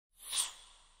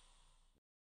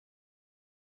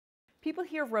People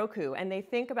hear Roku and they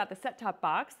think about the set-top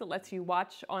box that lets you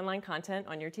watch online content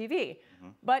on your TV.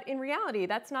 But in reality,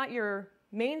 that's not your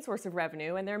main source of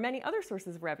revenue, and there are many other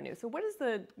sources of revenue. So what is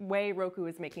the way Roku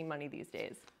is making money these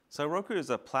days? So Roku is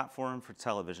a platform for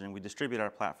television. We distribute our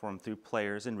platform through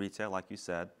players in retail, like you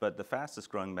said, but the fastest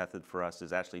growing method for us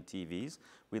is actually TVs.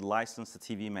 We license the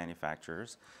TV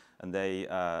manufacturers, and they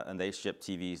ship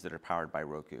TVs that are powered by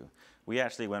Roku. We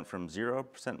actually went from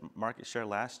 0% market share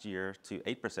last year to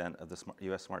 8% of the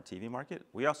US smart TV market.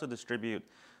 We also distribute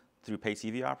through pay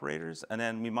TV operators, and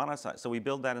then we monetize. So we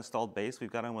build that installed base.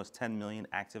 We've got almost 10 million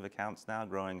active accounts now,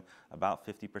 growing about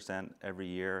 50% every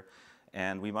year.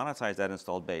 And we monetize that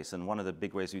installed base. And one of the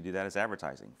big ways we do that is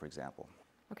advertising, for example.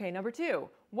 Okay, number two,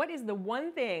 what is the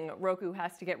one thing Roku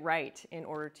has to get right in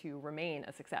order to remain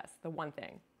a success? The one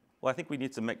thing. Well, I think we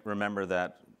need to remember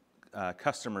that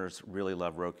customers really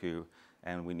love Roku,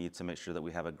 and we need to make sure that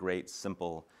we have a great,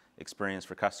 simple experience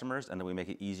for customers, and that we make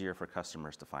it easier for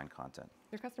customers to find content.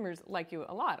 Your customers like you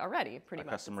a lot already, pretty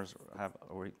much.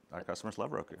 Our customers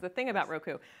love Roku. The thing about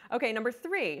Roku. Okay, number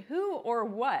three, who or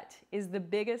what is the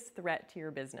biggest threat to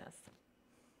your business?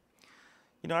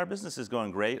 You know, our business is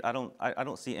going great. I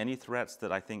don't see any threats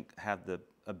that I think have the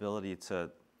ability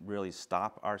to really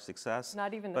stop our success.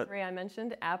 Not even the three I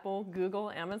mentioned, Apple, Google,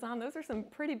 Amazon, those are some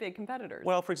pretty big competitors.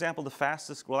 Well, for example,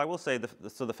 I will say,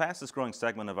 the fastest growing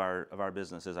segment of our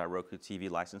business is our Roku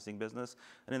TV licensing business.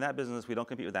 And in that business, we don't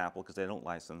compete with Apple because they don't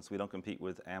license. We don't compete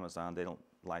with Amazon, they don't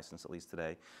license, at least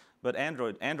today. But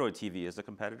Android TV is a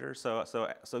competitor. So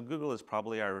Google is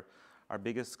probably our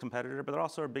biggest competitor, but they're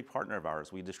also a big partner of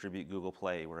ours. We distribute Google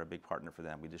Play, we're a big partner for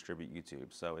them. We distribute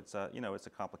YouTube. So it's a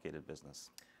complicated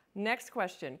business. Next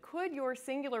question, could your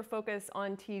singular focus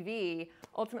on TV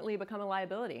ultimately become a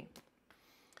liability?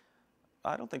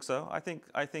 I don't think so. I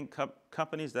think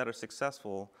companies that are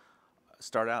successful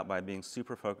start out by being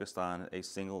super focused on a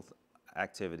single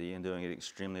activity and doing it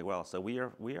extremely well. So we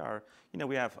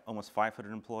have almost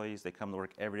 500 employees. They come to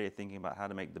work every day thinking about how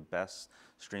to make the best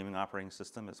streaming operating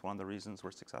system. It's one of the reasons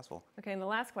we're successful. Okay, and the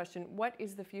last question, what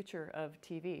is the future of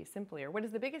TV, simply? Or what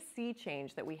is the biggest sea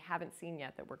change that we haven't seen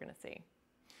yet that we're going to see?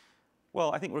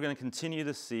 Well, I think we're going to continue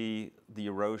to see the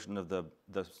erosion of the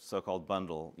so-called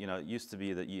bundle. You know, it used to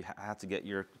be that you had to get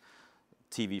your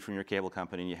TV from your cable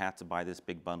company and you had to buy this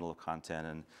big bundle of content,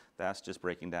 and that's just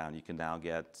breaking down. You can now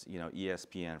get,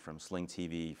 ESPN from Sling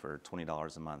TV for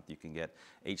 $20 a month. You can get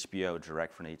HBO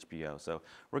direct from HBO. So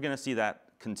we're going to see that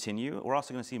continue. We're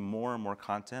also going to see more and more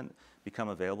content become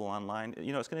available online.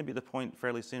 You know, it's going to be the point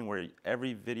fairly soon where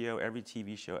every video, every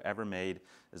TV show ever made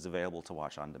is available to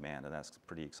watch on demand, and that's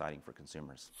pretty exciting for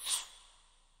consumers.